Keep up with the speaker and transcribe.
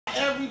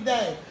every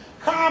day.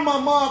 Karma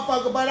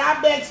motherfucker, but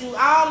I bet you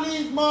all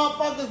these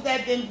motherfuckers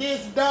that done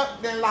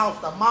duck, then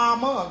lost a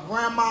mama, a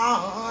grandma,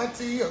 a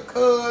auntie, a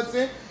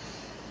cousin.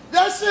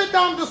 That shit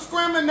don't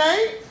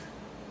discriminate.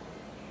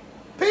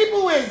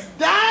 People is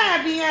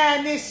dying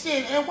behind this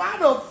shit. And why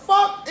the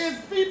fuck is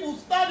people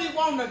study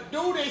wanting to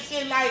do this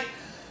shit? Like,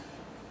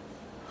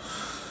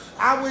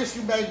 I wish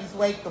you babies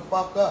wake the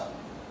fuck up.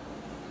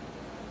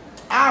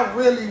 I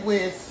really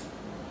wish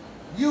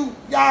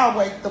y'all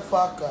wake the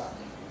fuck up.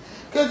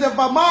 Because if a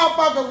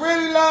motherfucker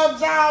really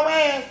loves y'all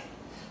ass,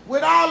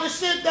 with all the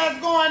shit that's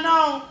going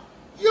on,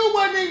 you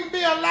wouldn't even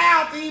be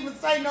allowed to even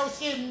say no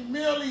shit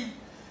merely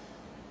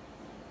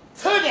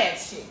to that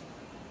shit.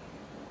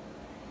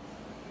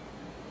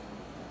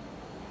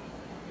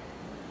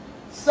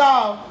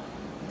 So,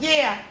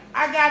 yeah,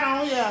 I got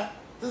on here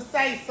to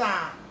say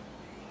something.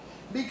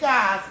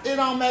 Because it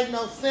don't make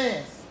no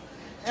sense.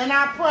 And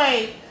I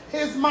pray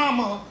his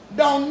mama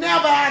don't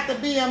never have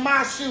to be in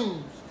my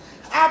shoes.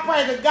 I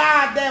pray to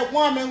God that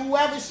woman,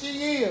 whoever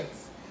she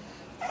is,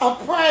 I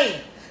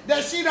pray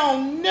that she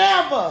don't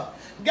never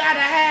gotta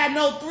have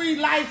no 3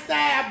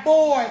 life-size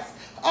boys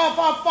of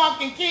her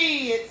fucking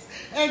kids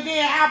and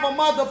then have a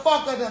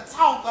motherfucker to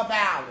talk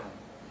about them.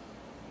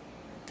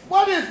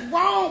 What is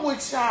wrong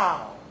with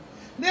y'all?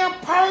 Them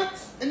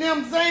perks and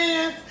them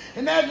Zans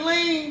and that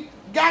lean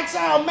got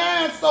y'all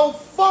mind so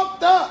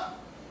fucked up.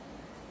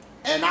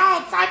 And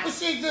all type of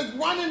shit just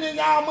running in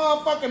y'all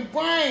motherfucking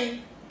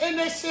brain. And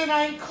that shit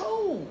ain't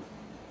cool.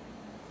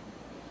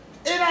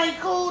 It ain't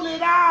cool at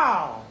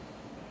all.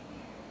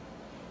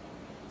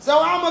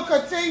 So I'm going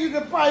to continue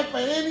to pray for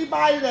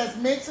anybody that's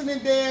mentioning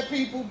dead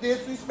people,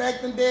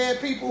 disrespecting dead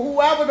people,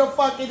 whoever the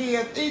fuck it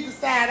is. Either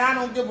side, I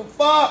don't give a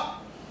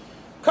fuck.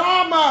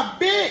 Karma,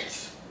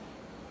 bitch.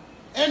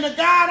 And the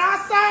God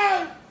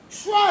I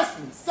serve, trust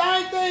me,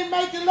 same thing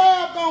making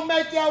love gonna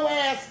make your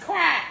ass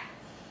cry.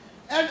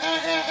 And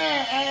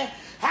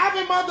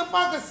having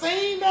motherfuckers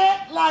seen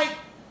that, like,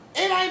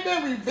 it ain't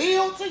been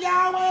revealed to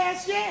y'all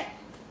ass yet.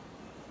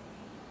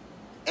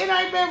 It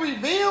ain't been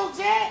revealed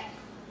yet.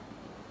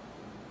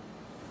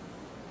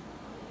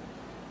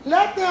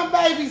 Let them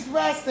babies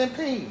rest in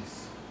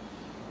peace.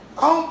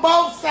 On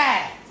both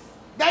sides.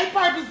 Their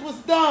purpose was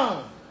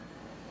done.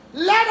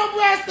 Let them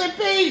rest in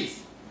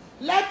peace.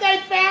 Let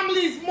their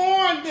families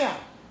mourn them.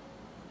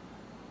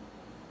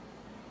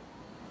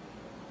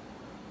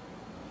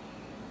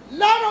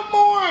 Let them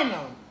mourn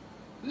them.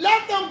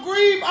 Let them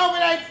grieve over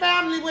their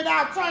family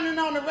without turning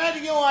on the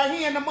radio or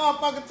hearing the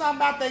motherfucker talking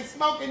about they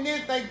smoking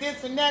this, they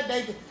this and that.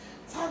 They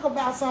talk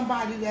about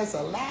somebody that's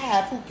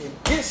alive who can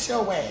dish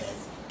your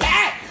ass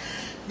back.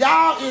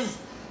 Y'all is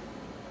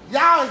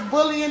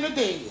bullying the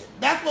dead.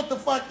 That's what the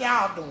fuck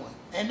y'all doing.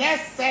 And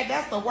that's sad.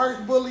 That's the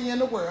worst bully in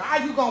the world.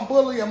 How you gonna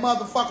bully a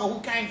motherfucker who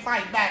can't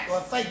fight back or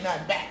say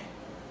nothing back?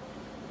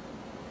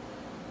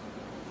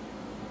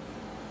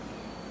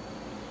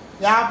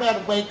 Y'all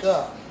better wake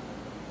up.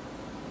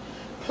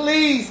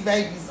 Please,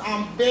 babies,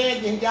 I'm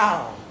begging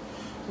y'all.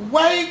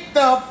 Wake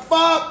the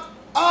fuck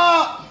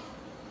up.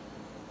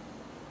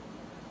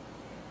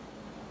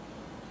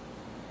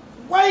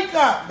 Wake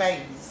up,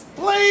 babies.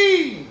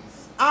 Please.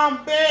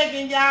 I'm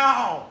begging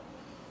y'all.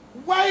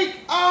 Wake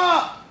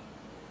up.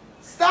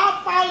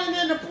 Stop falling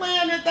in the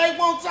plan that they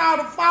want y'all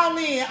to fall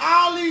in.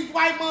 All these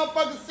white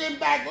motherfuckers sitting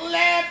back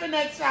laughing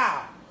at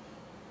y'all.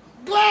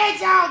 Glad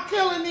y'all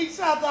killing each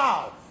other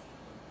off.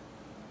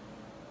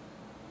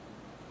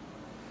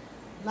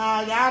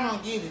 Nah, y'all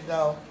don't get it,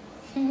 though.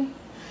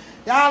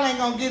 Y'all ain't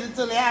gonna get it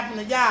till it happen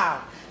to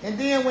y'all. And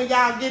then when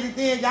y'all get it,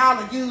 then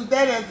y'all will use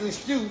that as an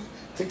excuse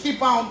to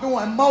keep on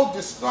doing more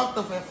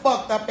destructive and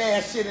fucked up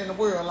ass shit in the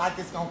world like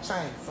it's gonna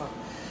change something.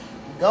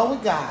 Go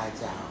with God,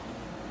 y'all.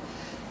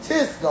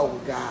 Just go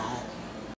with God.